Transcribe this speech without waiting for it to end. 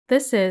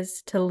This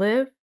is To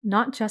Live,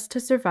 Not Just to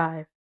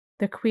Survive,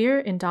 The Queer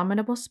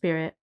Indomitable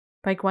Spirit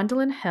by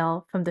Gwendolyn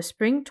Hill from the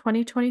Spring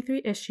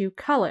 2023 issue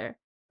Color,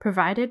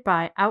 provided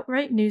by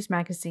OutWrite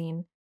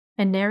Newsmagazine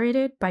and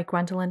narrated by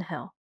Gwendolyn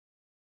Hill.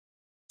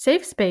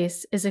 Safe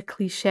space is a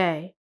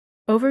cliché,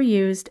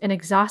 overused and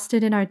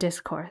exhausted in our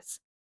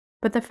discourse,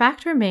 but the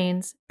fact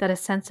remains that a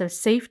sense of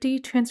safety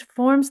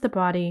transforms the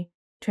body,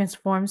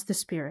 transforms the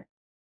spirit.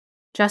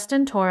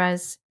 Justin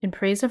Torres, in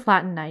praise of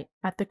Latin Night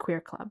at the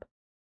Queer Club.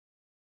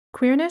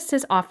 Queerness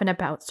is often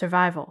about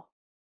survival.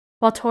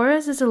 While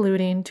Torres is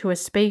alluding to a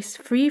space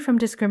free from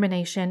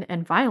discrimination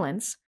and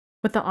violence,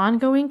 with the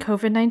ongoing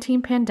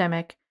COVID-19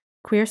 pandemic,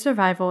 queer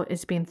survival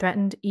is being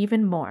threatened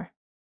even more.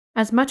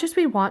 As much as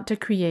we want to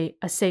create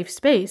a safe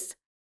space,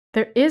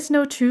 there is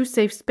no true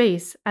safe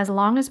space as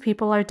long as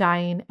people are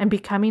dying and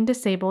becoming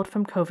disabled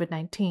from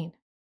COVID-19.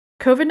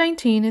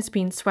 COVID-19 is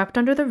being swept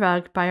under the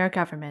rug by our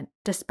government,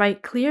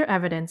 despite clear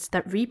evidence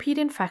that repeat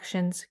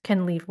infections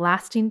can leave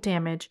lasting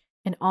damage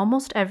in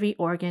almost every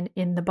organ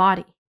in the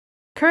body.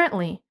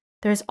 Currently,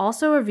 there is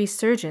also a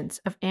resurgence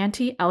of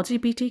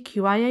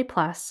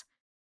anti-LGBTQIA+,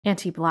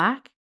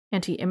 anti-Black,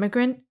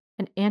 anti-immigrant,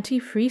 and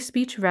anti-free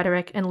speech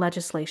rhetoric and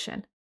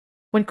legislation.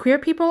 When queer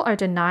people are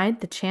denied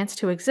the chance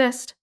to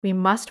exist, we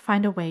must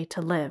find a way to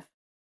live.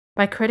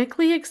 By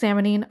critically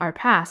examining our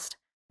past,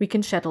 we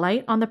can shed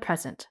light on the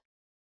present.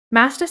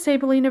 Mass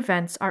disabling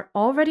events are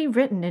already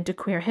written into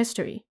queer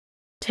history.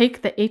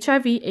 Take the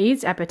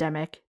HIV/AIDS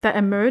epidemic that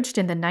emerged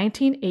in the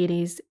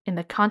 1980s in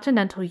the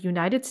continental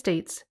United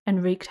States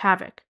and wreaked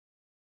havoc.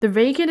 The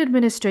Reagan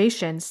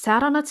administration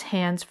sat on its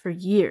hands for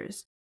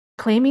years,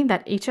 claiming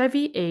that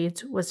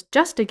HIV/AIDS was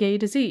just a gay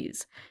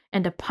disease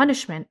and a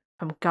punishment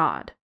from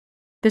God.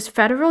 This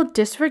federal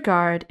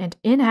disregard and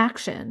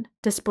inaction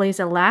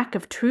displays a lack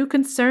of true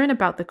concern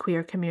about the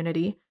queer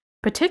community,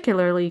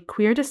 particularly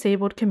queer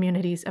disabled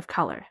communities of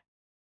color.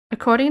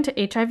 According to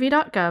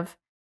HIV.gov,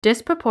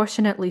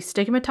 disproportionately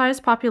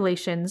stigmatized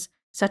populations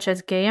such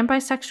as gay and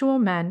bisexual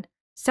men,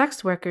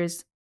 sex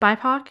workers,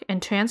 BIPOC,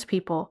 and trans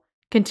people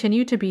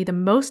continue to be the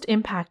most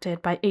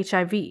impacted by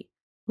HIV,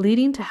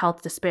 leading to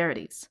health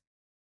disparities.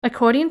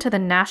 According to the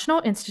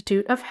National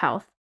Institute of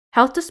Health,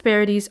 health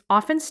disparities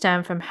often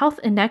stem from health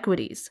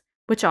inequities,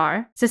 which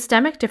are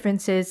systemic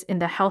differences in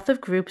the health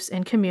of groups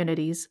and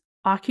communities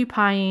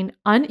occupying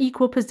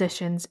unequal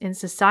positions in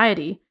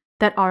society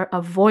that are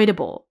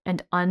avoidable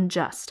and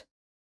unjust.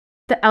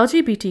 The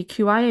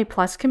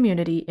LGBTQIA+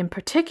 community in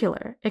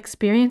particular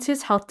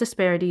experiences health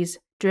disparities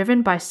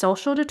driven by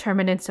social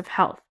determinants of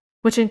health,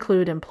 which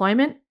include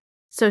employment,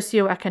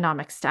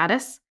 socioeconomic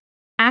status,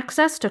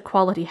 access to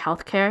quality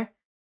healthcare,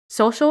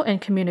 social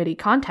and community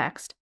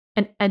context,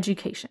 and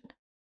education.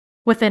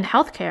 Within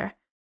healthcare,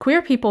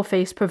 queer people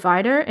face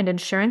provider and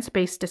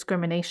insurance-based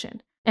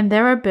discrimination, and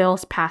there are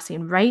bills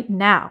passing right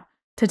now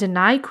to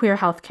deny queer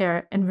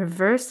healthcare and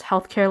reverse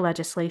healthcare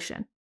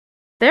legislation.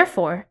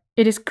 Therefore,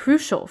 it is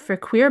crucial for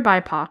queer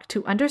BIPOC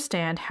to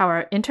understand how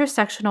our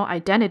intersectional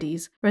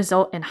identities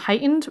result in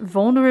heightened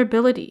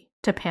vulnerability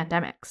to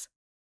pandemics.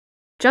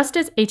 Just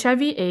as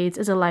HIV/AIDS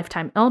is a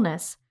lifetime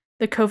illness,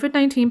 the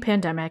COVID-19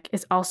 pandemic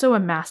is also a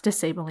mass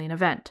disabling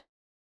event.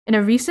 In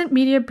a recent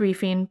media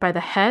briefing by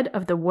the head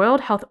of the World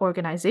Health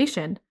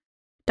Organization,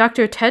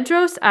 Dr.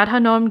 Tedros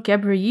Adhanom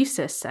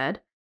Ghebreyesus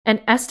said,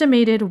 an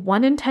estimated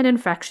 1 in 10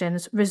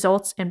 infections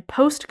results in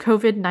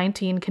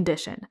post-COVID-19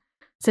 condition,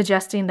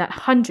 suggesting that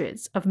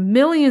hundreds of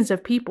millions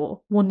of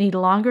people will need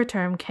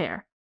longer-term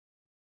care.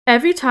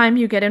 Every time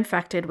you get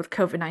infected with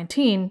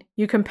COVID-19,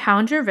 you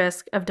compound your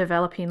risk of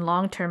developing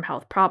long-term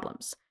health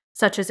problems,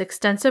 such as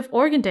extensive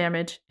organ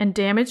damage and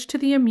damage to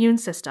the immune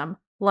system,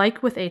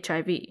 like with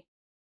HIV.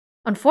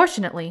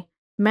 Unfortunately,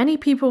 many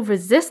people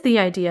resist the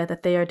idea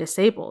that they are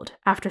disabled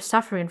after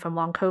suffering from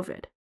long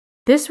COVID.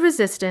 This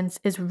resistance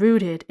is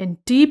rooted in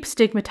deep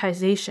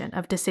stigmatization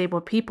of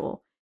disabled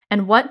people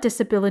and what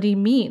disability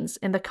means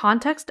in the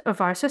context of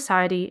our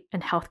society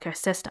and healthcare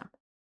system.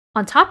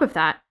 On top of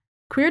that,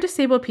 queer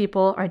disabled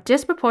people are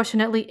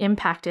disproportionately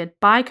impacted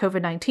by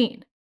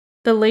COVID-19.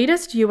 The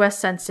latest U.S.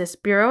 Census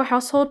Bureau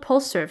Household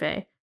Pulse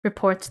Survey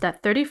reports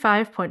that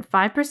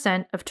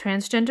 35.5% of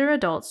transgender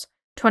adults,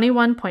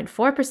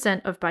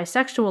 21.4% of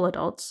bisexual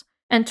adults,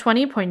 and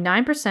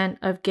 20.9%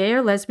 of gay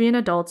or lesbian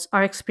adults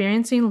are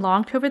experiencing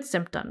long COVID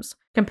symptoms,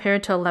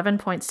 compared to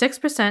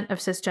 11.6% of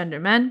cisgender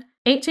men,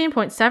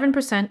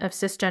 18.7% of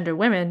cisgender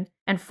women,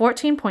 and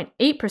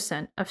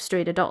 14.8% of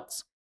straight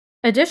adults.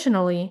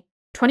 Additionally,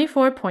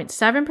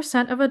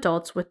 24.7% of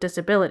adults with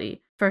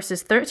disability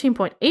versus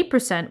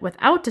 13.8%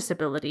 without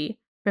disability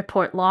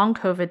report long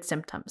COVID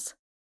symptoms.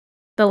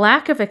 The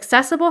lack of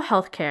accessible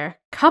healthcare,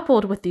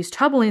 coupled with these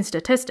troubling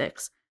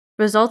statistics,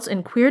 results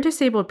in queer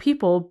disabled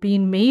people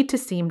being made to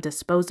seem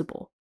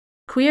disposable.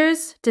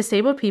 Queers,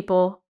 disabled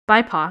people,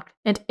 BIPOC,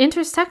 and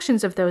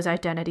intersections of those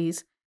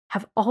identities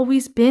have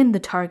always been the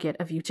target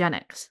of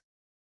eugenics.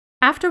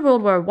 After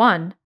World War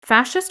I,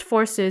 fascist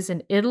forces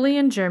in Italy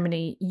and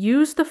Germany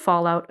used the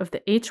fallout of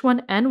the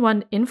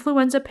H1N1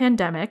 influenza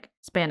pandemic,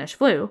 Spanish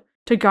flu,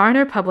 to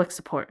garner public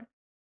support.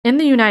 In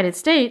the United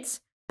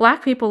States,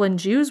 Black people and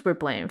Jews were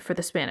blamed for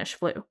the Spanish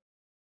flu.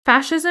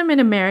 Fascism in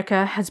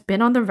America has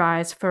been on the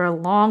rise for a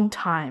long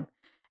time,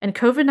 and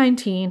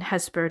COVID-19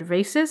 has spurred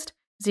racist,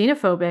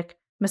 xenophobic,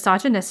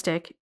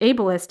 misogynistic,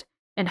 ableist,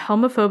 and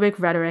homophobic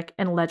rhetoric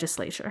and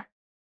legislature.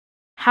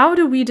 How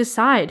do we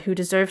decide who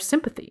deserves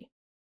sympathy?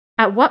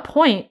 At what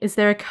point is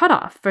there a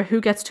cutoff for who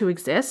gets to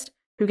exist,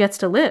 who gets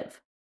to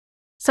live?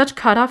 Such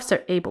cutoffs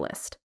are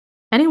ableist.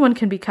 Anyone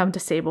can become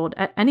disabled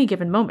at any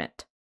given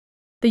moment.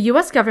 The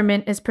US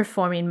government is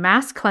performing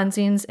mass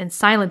cleansings and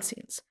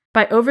silencings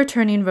by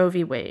overturning Roe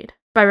v. Wade,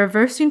 by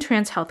reversing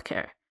trans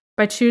healthcare,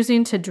 by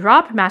choosing to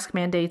drop mask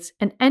mandates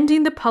and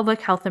ending the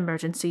public health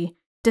emergency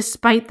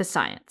despite the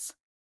science.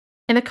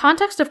 In the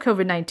context of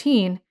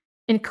COVID-19,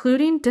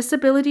 including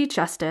disability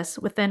justice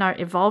within our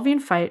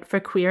evolving fight for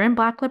queer and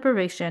Black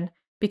liberation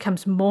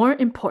becomes more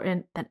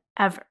important than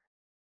ever.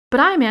 But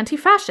I am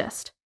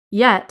anti-fascist.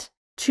 Yet,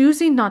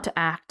 choosing not to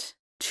act,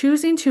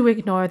 choosing to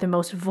ignore the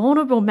most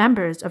vulnerable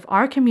members of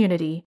our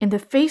community in the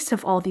face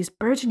of all these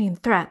burgeoning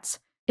threats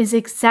is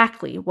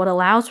exactly what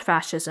allows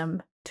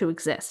fascism to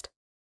exist.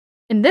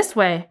 In this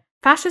way,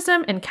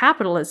 fascism and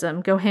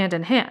capitalism go hand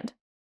in hand.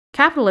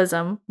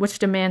 Capitalism, which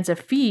demands a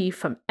fee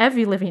from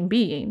every living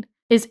being,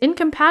 is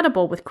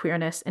incompatible with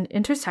queerness and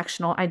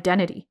intersectional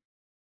identity.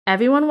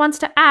 Everyone wants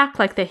to act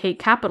like they hate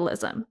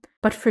capitalism,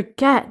 but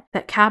forget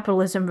that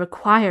capitalism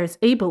requires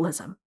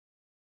ableism.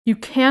 You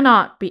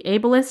cannot be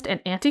ableist and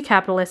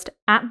anti-capitalist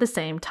at the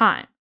same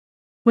time.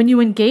 When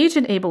you engage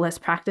in ableist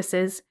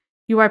practices,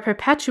 you are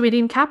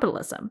perpetuating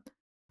capitalism,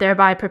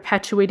 thereby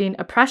perpetuating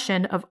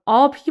oppression of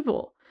all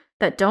people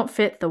that don't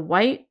fit the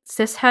white,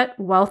 cishet,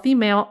 wealthy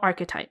male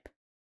archetype.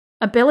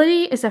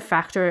 Ability is a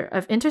factor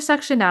of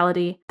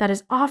intersectionality that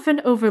is often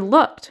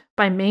overlooked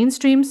by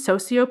mainstream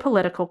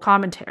socio-political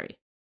commentary.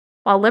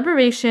 While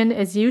liberation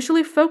is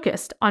usually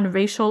focused on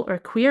racial or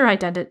queer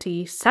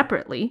identity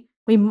separately,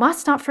 we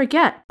must not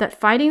forget that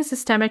fighting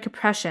systemic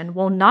oppression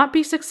will not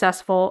be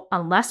successful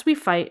unless we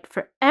fight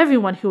for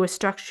everyone who is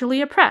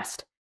structurally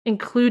oppressed,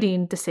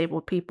 including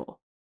disabled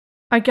people.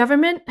 Our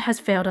government has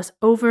failed us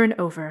over and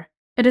over.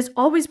 It has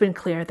always been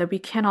clear that we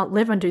cannot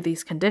live under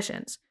these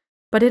conditions,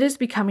 but it is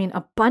becoming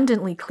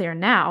abundantly clear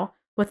now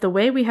with the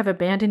way we have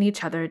abandoned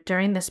each other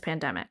during this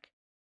pandemic.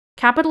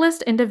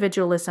 Capitalist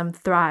individualism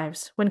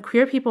thrives when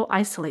queer people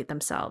isolate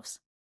themselves.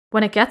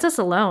 When it gets us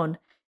alone,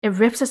 it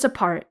rips us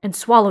apart and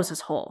swallows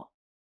us whole.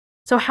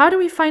 So how do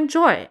we find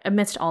joy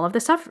amidst all of the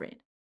suffering?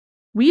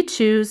 We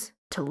choose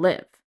to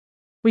live.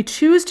 We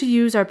choose to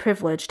use our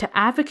privilege to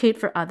advocate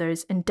for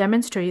others and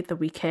demonstrate that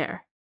we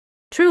care.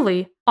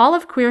 Truly, all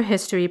of queer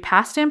history,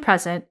 past and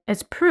present,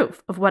 is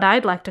proof of what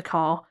I'd like to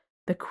call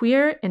the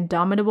queer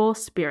indomitable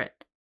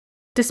spirit.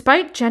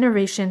 Despite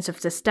generations of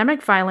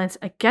systemic violence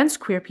against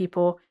queer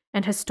people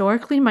and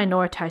historically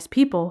minoritized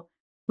people,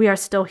 we are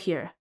still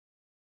here.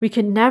 We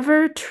can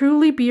never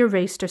truly be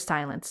erased or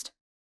silenced.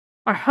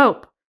 Our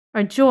hope,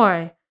 our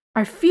joy,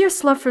 our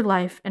fierce love for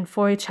life and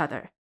for each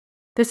other.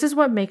 This is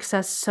what makes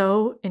us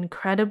so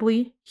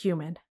incredibly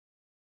human.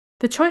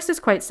 The choice is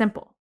quite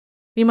simple.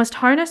 We must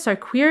harness our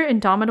queer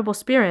indomitable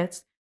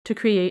spirits to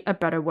create a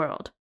better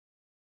world.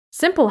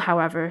 Simple,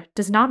 however,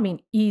 does not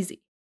mean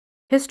easy.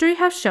 History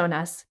has shown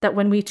us that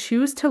when we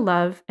choose to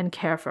love and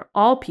care for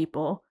all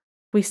people,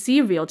 we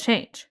see real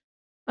change.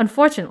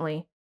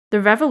 Unfortunately, the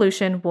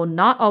revolution will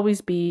not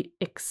always be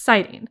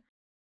exciting.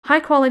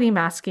 High-quality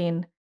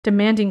masking,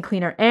 demanding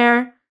cleaner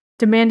air,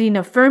 demanding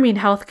affirming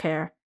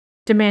healthcare,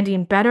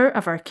 demanding better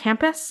of our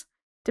campus,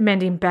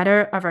 demanding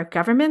better of our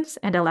governments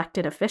and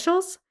elected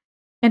officials,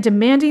 and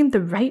demanding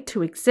the right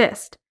to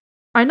exist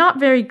are not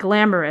very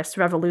glamorous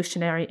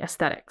revolutionary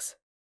aesthetics.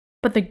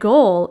 But the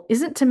goal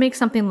isn't to make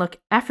something look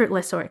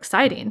effortless or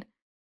exciting.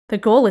 The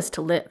goal is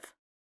to live.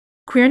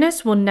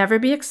 Queerness will never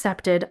be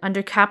accepted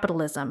under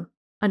capitalism,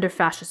 under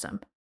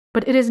fascism.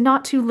 But it is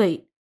not too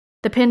late.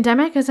 The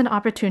pandemic is an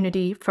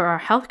opportunity for our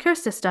healthcare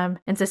system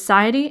and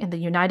society in the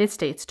United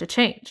States to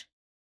change.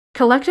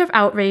 Collective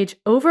outrage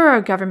over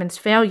our government's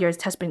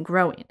failures has been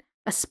growing,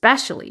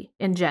 especially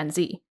in Gen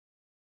Z.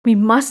 We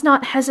must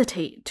not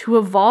hesitate to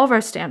evolve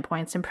our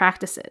standpoints and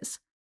practices.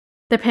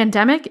 The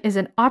pandemic is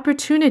an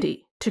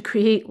opportunity to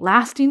create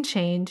lasting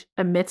change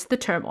amidst the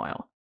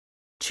turmoil.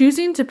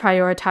 Choosing to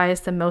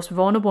prioritize the most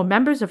vulnerable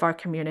members of our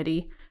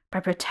community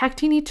by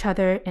protecting each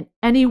other in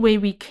any way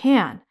we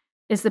can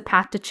is the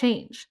path to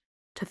change,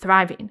 to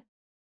thriving.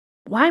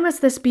 Why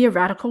must this be a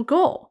radical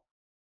goal?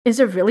 Is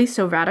it really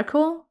so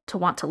radical to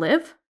want to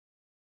live?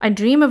 I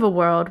dream of a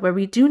world where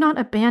we do not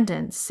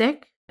abandon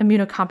sick,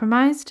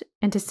 immunocompromised,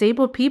 and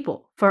disabled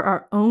people for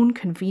our own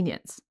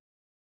convenience.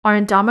 Our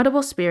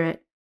indomitable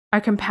spirit,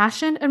 our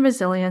compassion and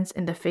resilience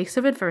in the face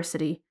of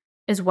adversity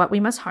is what we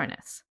must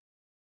harness.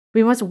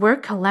 We must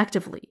work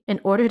collectively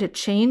in order to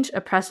change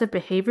oppressive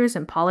behaviors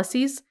and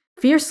policies,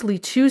 fiercely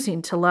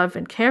choosing to love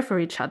and care for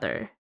each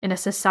other in a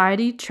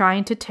society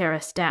trying to tear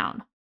us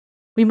down.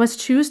 We must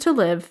choose to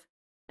live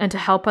and to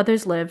help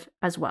others live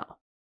as well.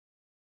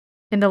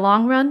 In the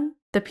long run,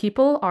 the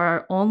people are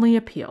our only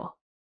appeal.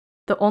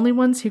 The only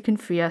ones who can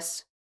free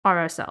us are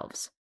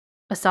ourselves.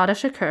 Assata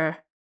Shakur,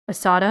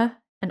 Asada,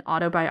 an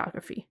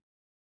autobiography.